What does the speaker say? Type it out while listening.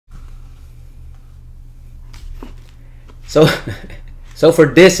So, so for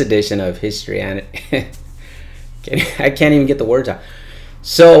this edition of History, and I can't even get the words out.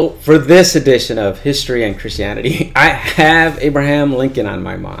 So for this edition of History and Christianity, I have Abraham Lincoln on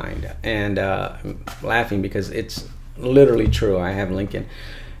my mind, and I'm laughing because it's literally true. I have Lincoln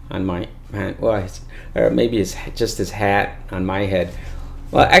on my hand. Well, or maybe it's just his hat on my head.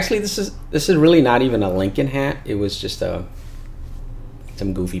 Well, actually, this is really not even a Lincoln hat. It was just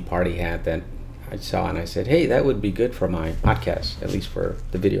some goofy party hat that I saw, and I said, hey, that would be good for my podcast, at least for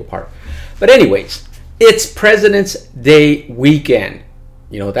the video part. But anyways, it's President's Day weekend.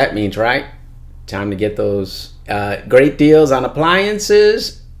 You know what that means, right? Time to get those great deals on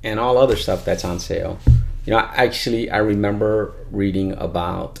appliances and all other stuff that's on sale. You know, actually, I remember reading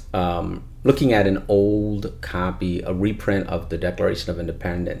about looking at an old copy, a reprint of the Declaration of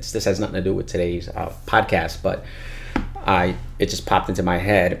Independence. This has nothing to do with today's podcast, but it just popped into my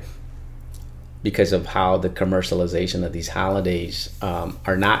head because of how the commercialization of these holidays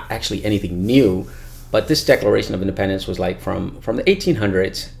are not actually anything new. But this Declaration of Independence was like from the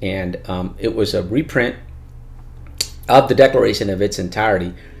 1800s, and it was a reprint of the Declaration of its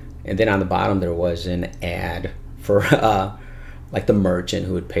entirety. And then on the bottom there was an ad for like the merchant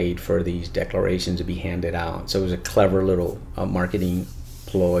who had paid for these declarations to be handed out. So it was a clever little marketing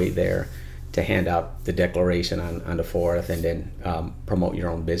ploy there to hand out the declaration on the 4th and then promote your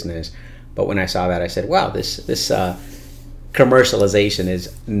own business. But when I saw that, I said, wow, this commercialization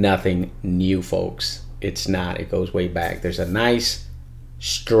is nothing new, folks. It's not. It goes way back. There's a nice,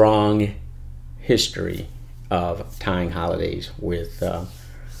 strong history of tying holidays with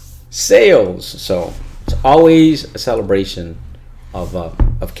sales. So it's always a celebration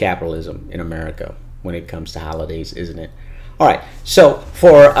of capitalism in America when it comes to holidays, isn't it? All right. So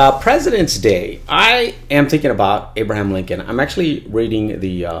for President's Day, I am thinking about Abraham Lincoln. I'm actually reading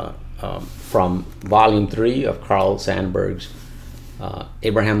the from Volume 3 of Carl Sandburg's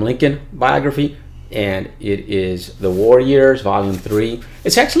Abraham Lincoln biography, and it is The War Years, Volume 3.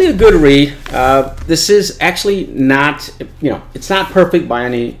 It's actually a good read. This is actually not, it's not perfect by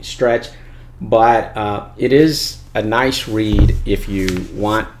any stretch, but it is a nice read if you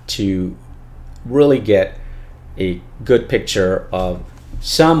want to really get a good picture of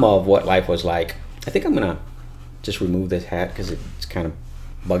some of what life was like. I think I'm going to just remove this hat because it's kind of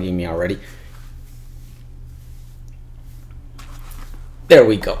bugging me already. There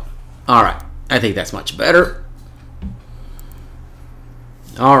we go. All right. I think that's much better.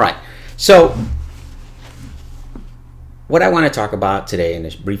 All right. So what I want to talk about today in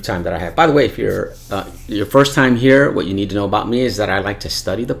this brief time that I have, by the way, if you're your first time here, what you need to know about me is that I like to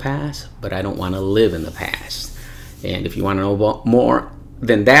study the past, but I don't want to live in the past. And if you want to know about more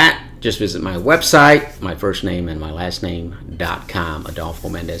than that, just visit my website, my first name and my last name.com,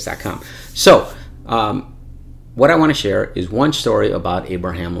 AdolfoMendez.com. So, what I want to share is one story about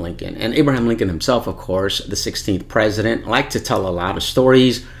Abraham Lincoln. And Abraham Lincoln himself, of course, the 16th president, liked to tell a lot of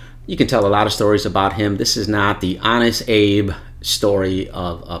stories. You can tell a lot of stories about him. This is not the Honest Abe story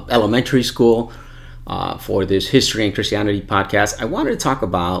of elementary school. For this History and Christianity podcast, I wanted to talk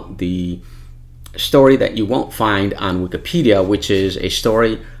about the story that you won't find on Wikipedia, which is a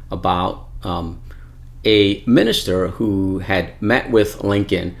story about a minister who had met with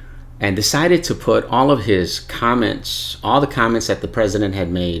Lincoln and decided to put all of his comments, all the comments that the president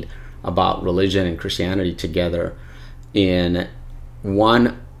had made about religion and Christianity together in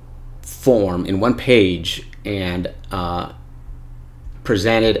one form, in one page, and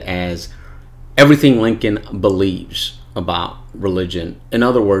presented as everything Lincoln believes about religion. In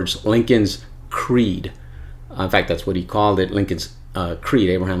other words, Lincoln's creed. In fact, that's what he called it, Lincoln's creed,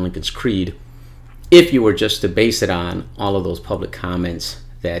 Abraham Lincoln's creed, if you were just to base it on all of those public comments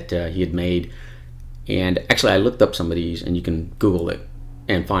that he had made. And actually, I looked up some of these, and you can Google it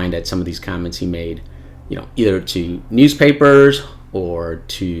and find that some of these comments he made, either to newspapers or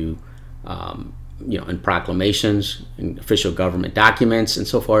to, in proclamations, in official government documents, and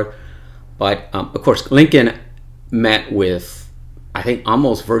so forth. But of course, Lincoln met with, I think,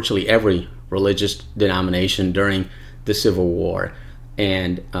 almost virtually every religious denomination during the Civil War.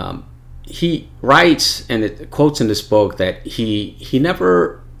 And he writes, and it quotes in this book, that he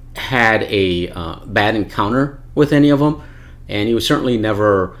never had a bad encounter with any of them, and he was certainly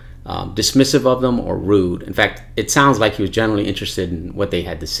never dismissive of them or rude. In fact, it sounds like he was generally interested in what they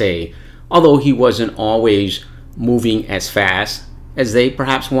had to say, although he wasn't always moving as fast as they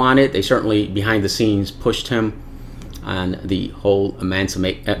perhaps wanted. They certainly, behind the scenes, pushed him on the whole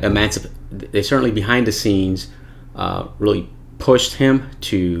they certainly behind the scenes really pushed him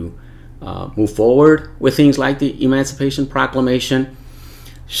to move forward with things like the Emancipation Proclamation.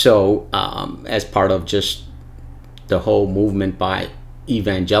 So as part of just the whole movement by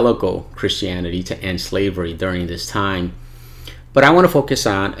evangelical Christianity to end slavery during this time. But I want to focus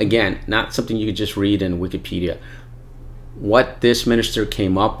on, again, not something you could just read in Wikipedia, what this minister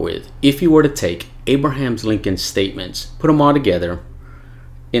came up with. If you were to take Abraham Lincoln's statements, put them all together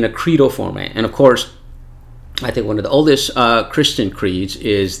in a creedal format. And of course, I think one of the oldest Christian creeds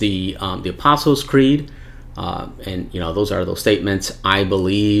is the Apostles' Creed. And, you know, those are those statements, I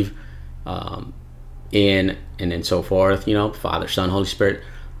believe in, and then so forth, you know, Father, Son, Holy Spirit.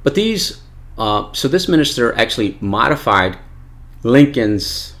 But these, so this minister actually modified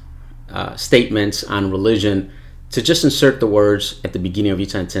Lincoln's statements on religion to just insert the words at the beginning of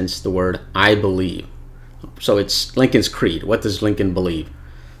each sentence, the word I believe. So it's Lincoln's creed. What does Lincoln believe?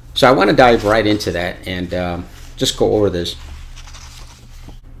 So I want to dive right into that and just go over this.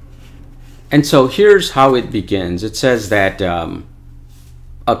 And so here's how it begins. It says that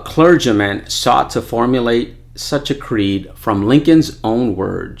a clergyman sought to formulate such a creed from Lincoln's own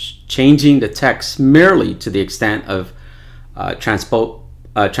words, changing the text merely to the extent of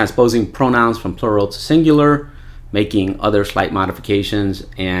transposing pronouns from plural to singular, making other slight modifications,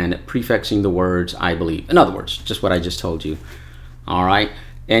 and prefixing the words I believe. In other words, just what I just told you. All right.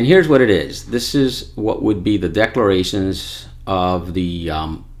 And here's what it is. This is what would be the declarations of the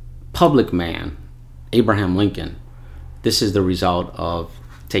public man, Abraham Lincoln. This is the result of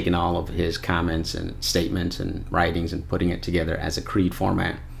taking all of his comments and statements and writings and putting it together as a creed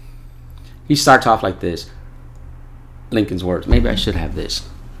format. He starts off like this. Lincoln's words. Maybe I should have this.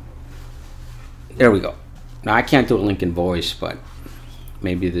 There we go. Now I can't do a Lincoln voice, but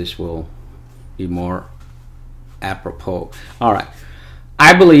maybe this will be more apropos. All right.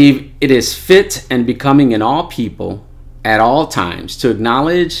 I believe it is fit and becoming in all people at all times to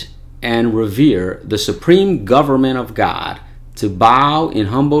acknowledge and revere the supreme government of God, to bow in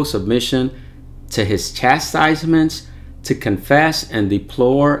humble submission to his chastisements, to confess and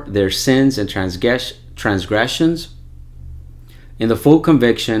deplore their sins and transgressions, in the full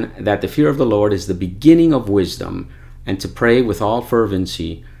conviction that the fear of the Lord is the beginning of wisdom, and to pray with all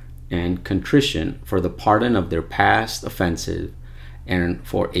fervency and contrition for the pardon of their past offenses and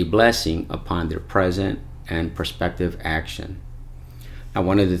for a blessing upon their present and prospective action. Now,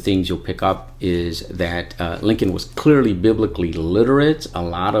 one of the things you'll pick up is that Lincoln was clearly biblically literate. A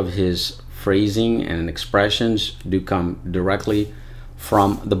lot of his phrasing and expressions do come directly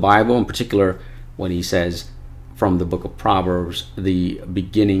from the Bible, in particular when he says from the book of Proverbs, the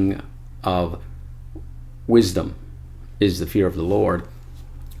beginning of wisdom is the fear of the Lord.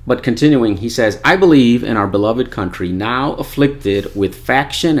 But continuing, he says, I believe in our beloved country, now afflicted with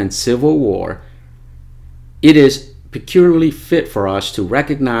faction and civil war, it is peculiarly fit for us to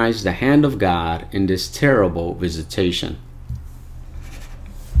recognize the hand of God in this terrible visitation.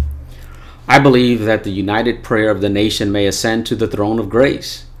 I believe that the united prayer of the nation may ascend to the throne of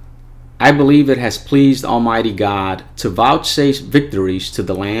grace. I believe it has pleased Almighty God to vouchsafe victories to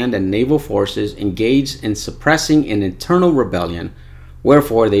the land and naval forces engaged in suppressing an internal rebellion,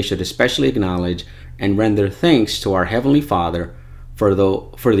 wherefore they should especially acknowledge and render thanks to our Heavenly Father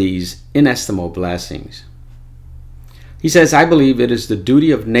for these inestimable blessings. He says, I believe it is the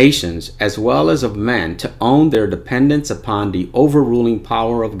duty of nations as well as of men to own their dependence upon the overruling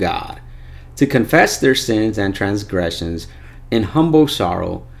power of God, to confess their sins and transgressions in humble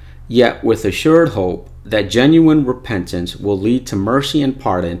sorrow, yet with assured hope that genuine repentance will lead to mercy and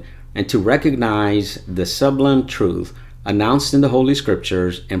pardon, and to recognize the sublime truth announced in the Holy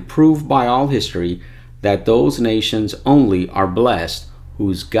Scriptures and proved by all history, that those nations only are blessed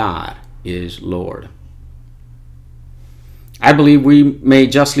whose God is Lord. I believe we may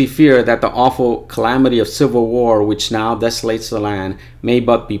justly fear that the awful calamity of civil war which now desolates the land may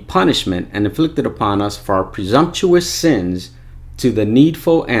but be punishment and inflicted upon us for our presumptuous sins, to the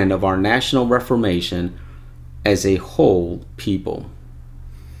needful end of our national reformation as a whole people.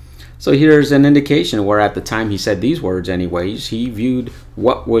 So here's an indication where at the time he said these words anyways, he viewed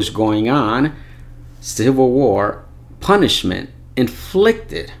what was going on, civil war, punishment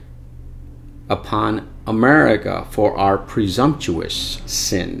inflicted upon America for our presumptuous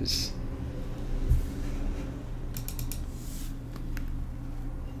sins.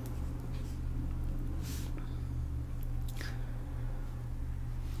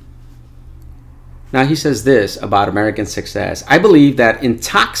 Now he says this about American success. I believe that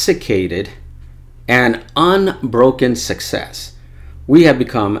intoxicated and unbroken success, we have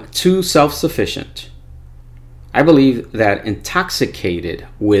become too self-sufficient. I believe that intoxicated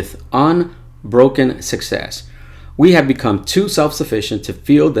with unbroken success, we have become too self-sufficient to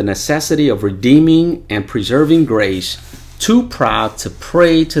feel the necessity of redeeming and preserving grace, too proud to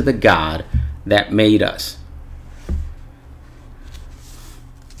pray to the God that made us.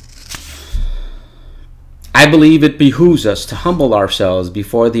 I believe it behooves us to humble ourselves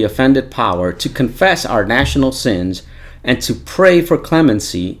before the offended power, to confess our national sins, and to pray for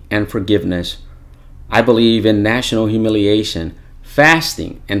clemency and forgiveness. I believe in national humiliation,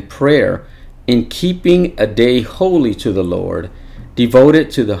 fasting, and prayer, in keeping a day holy to the Lord,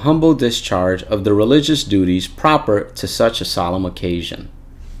 devoted to the humble discharge of the religious duties proper to such a solemn occasion.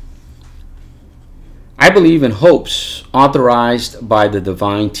 I believe in hopes authorized by the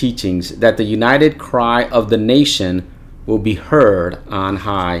divine teachings that the united cry of the nation will be heard on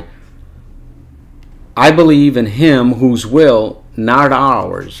high. I believe in Him whose will, not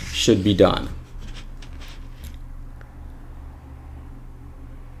ours, should be done.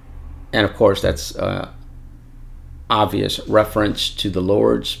 And of course, that's obvious reference to the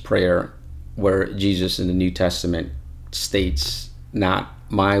Lord's Prayer, where Jesus in the New Testament states, "Not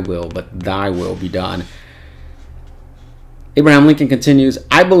my will, but thy will be done." Abraham Lincoln continues,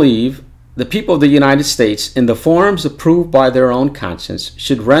 I believe the people of the United States, in the forms approved by their own conscience,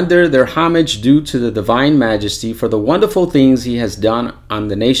 should render their homage due to the divine majesty for the wonderful things he has done on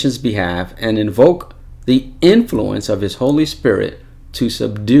the nation's behalf, and invoke the influence of his Holy Spirit to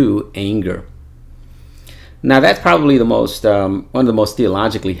subdue anger. Now that's probably the most one of the most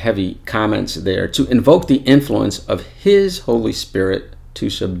theologically heavy comments there, to invoke the influence of his Holy Spirit to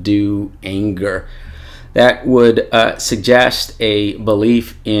subdue anger. That would suggest a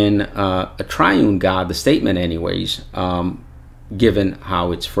belief in a triune God, the statement anyways, given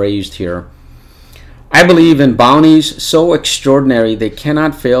how it's phrased here. I believe in bounties so extraordinary they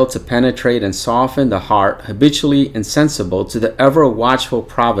cannot fail to penetrate and soften the heart habitually insensible to the ever-watchful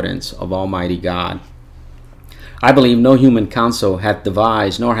providence of Almighty God. I believe no human counsel hath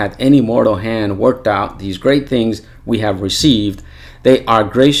devised, nor hath any mortal hand worked out these great things we have received. They are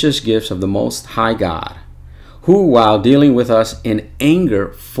gracious gifts of the Most High God, who, while dealing with us in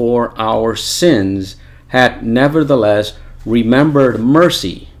anger for our sins, hath nevertheless remembered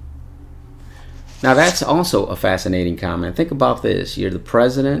mercy. Now that's also a fascinating comment. Think about this. You're the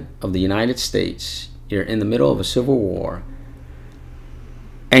President of the United States. You're in the middle of a civil war.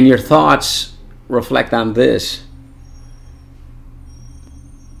 And your thoughts reflect on this,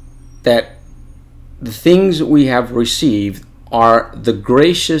 that the things we have received are the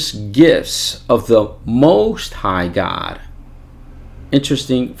gracious gifts of the Most High God.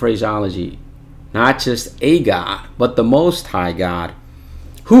 Interesting phraseology. Not just a God, but the Most High God,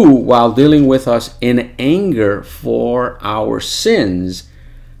 who, while dealing with us in anger for our sins,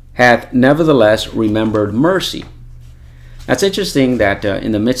 hath nevertheless remembered mercy. That's interesting that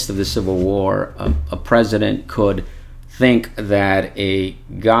in the midst of the Civil War, a president could think that a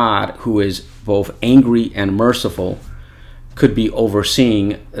God who is both angry and merciful could be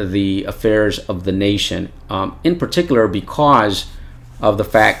overseeing the affairs of the nation, in particular because of the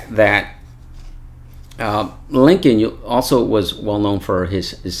fact that Lincoln also was well known for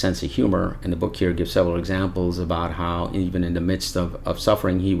his sense of humor, and the book here gives several examples about how even in the midst of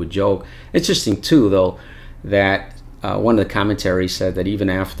suffering he would joke. Interesting too, though, that one of the commentaries said that even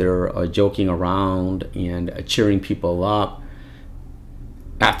after joking around and cheering people up,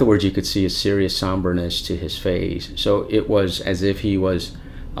 afterwards you could see a serious somberness to his face. So it was as if he was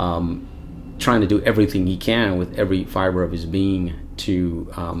trying to do everything he can with every fiber of his being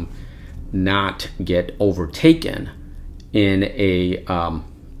to not get overtaken in a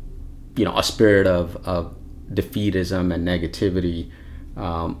a spirit of defeatism and negativity,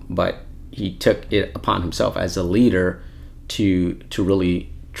 but he took it upon himself as a leader to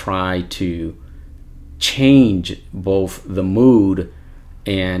really try to change both the mood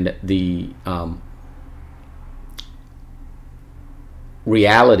and the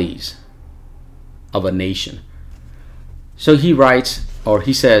realities of a nation. So he writes, or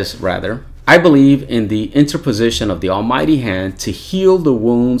he says rather, I believe in the interposition of the Almighty hand to heal the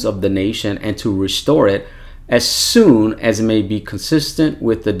wounds of the nation and to restore it as soon as it may be consistent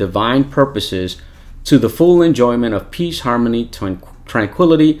with the divine purposes to the full enjoyment of peace, harmony,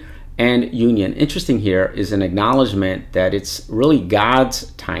 tranquility, and union. Interesting here is an acknowledgement that it's really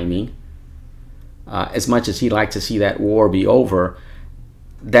God's timing, as much as he'd like to see that war be over,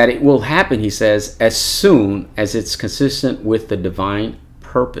 that it will happen, he says, as soon as it's consistent with the divine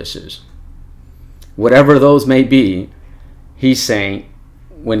purposes. Whatever those may be, he's saying,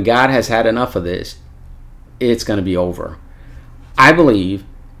 when God has had enough of this, it's going to be over. I believe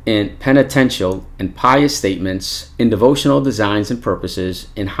in penitential and pious statements, in devotional designs and purposes,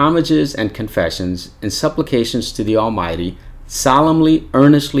 in homages and confessions, in supplications to the Almighty, solemnly,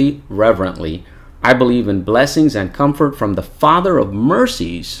 earnestly, reverently. I believe in blessings and comfort from the Father of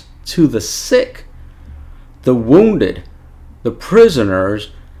mercies to the sick, the wounded, the prisoners,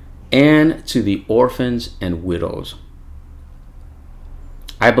 and to the orphans and widows.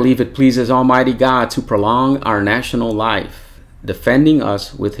 I believe it pleases Almighty God to prolong our national life, defending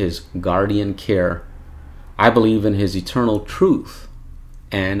us with his guardian care. I believe in his eternal truth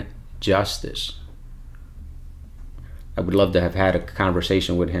and justice. I would love to have had a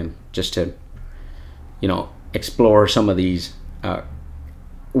conversation with him just to, explore some of these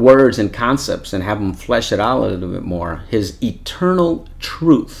words and concepts and have him flesh it out a little bit more. His eternal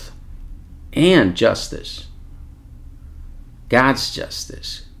truth and justice. God's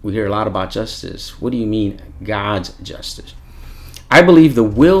justice. We hear a lot about justice. What do you mean, God's justice? I believe the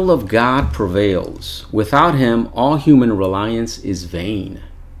will of God prevails. Without him, all human reliance is vain.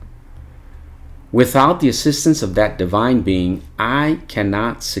 Without the assistance of that divine being, I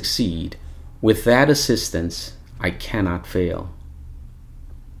cannot succeed. With that assistance, I cannot fail.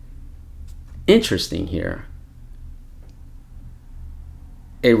 Interesting here.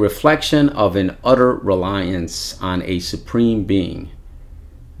 A reflection of an utter reliance on a supreme being,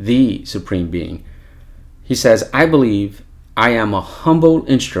 the supreme being. He says, I believe I am a humble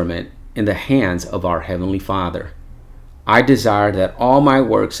instrument in the hands of our Heavenly Father. I desire that all my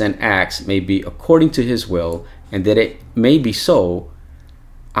works and acts may be according to his will, and that it may be so.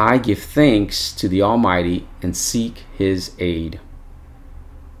 I give thanks to the Almighty and seek his aid.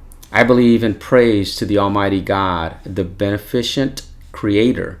 I believe in praise to the Almighty God, the beneficent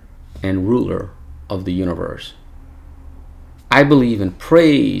creator and ruler of the universe. I believe in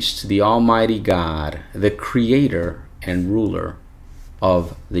praise to the Almighty God, the creator and ruler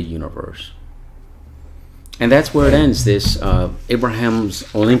of the universe. And that's where it ends, this Abraham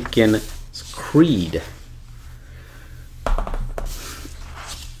Lincoln's Creed.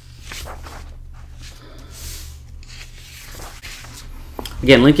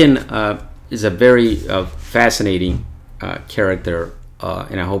 Again, Lincoln is a very fascinating character,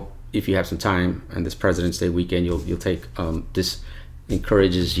 and I hope if you have some time on this President's Day weekend, you'll take this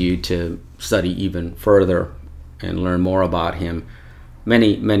encourages you to study even further and learn more about him.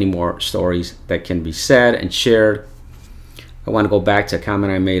 Many more stories that can be said and shared. I want to go back to a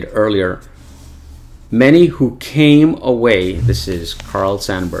comment I made earlier. Many who came away, this is Carl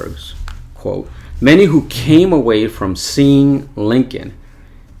Sandburg's quote, many who came away from seeing Lincoln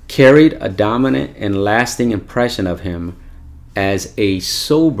carried a dominant and lasting impression of him as a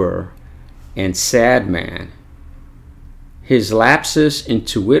sober and sad man, his lapses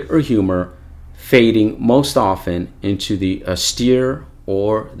into wit or humor fading most often into the austere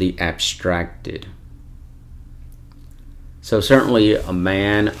or the abstracted. So certainly a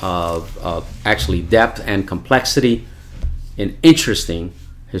man of actually depth and complexity, an interesting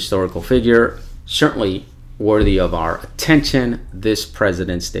historical figure, certainly worthy of our attention this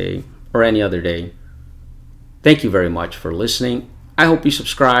President's Day or any other day. Thank you very much for listening. I hope you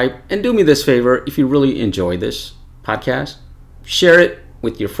subscribe, and do me this favor, if you really enjoy this podcast, share it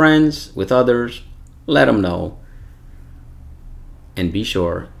with your friends, with others, let them know, and be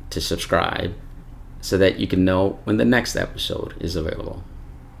sure to subscribe so that you can know when the next episode is available.